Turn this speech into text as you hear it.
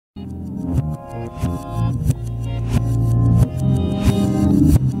Alright,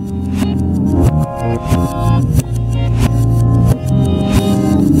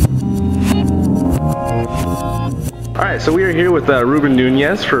 so we are here with Ruben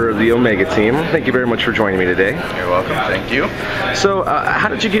Nunez for the Omega team. Thank you very much for joining me today. You're welcome, thank you. So, how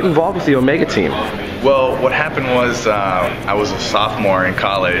did you get involved with the Omega team? Well, what happened was I was a sophomore in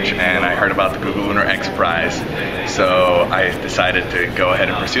college and I heard about the Google Lunar X Prize. So I decided to go ahead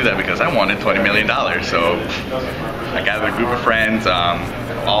and pursue that because I wanted $20 million. So I gathered a group of friends,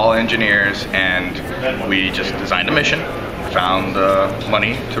 all engineers, and we just designed a mission, found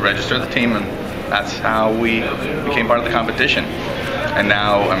money to register the team, and that's how we became part of the competition. And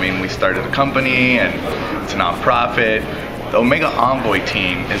now, I mean, we started a company and it's a nonprofit. The Omega Envoy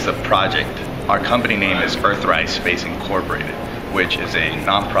team is a project. Our company name is Earthrise Space Incorporated, which is a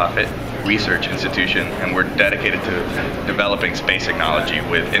nonprofit research institution, and we're dedicated to developing space technology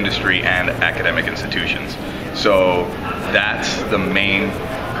with industry and academic institutions. So that's the main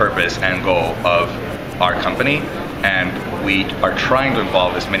purpose and goal of our company, and we are trying to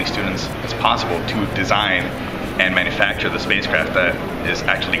involve as many students as possible to design and manufacture the spacecraft that is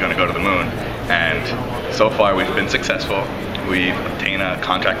actually going to go to the moon. And so far we've been successful. We've obtained a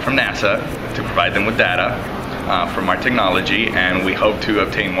contract from NASA to provide them with data from our technology, and we hope to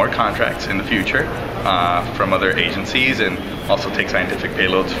obtain more contracts in the future from other agencies, and also take scientific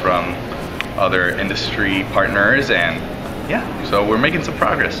payloads from other industry partners. And yeah, so we're making some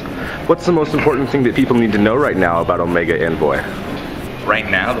progress. What's the most important thing that people need to know right now about Omega Envoy? Right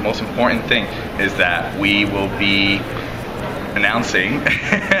now, the most important thing is that we will be announcing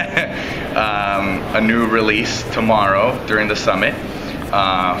a new release tomorrow during the summit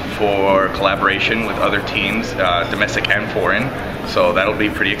for collaboration with other teams, domestic and foreign. So that'll be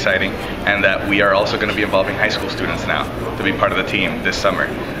pretty exciting. And that we are also going to be involving high school students now to be part of the team this summer.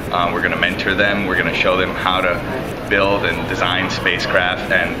 We're going to mentor them, we're going to show them how to build and design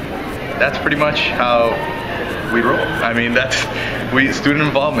spacecraft, and that's pretty much how we roll. I mean, student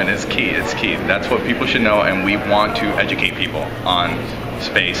involvement is key. It's key. That's what people should know, and we want to educate people on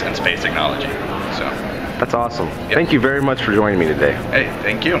space and space technology. So that's awesome. Yep. Thank you very much for joining me today. Hey,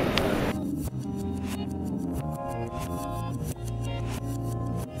 thank you.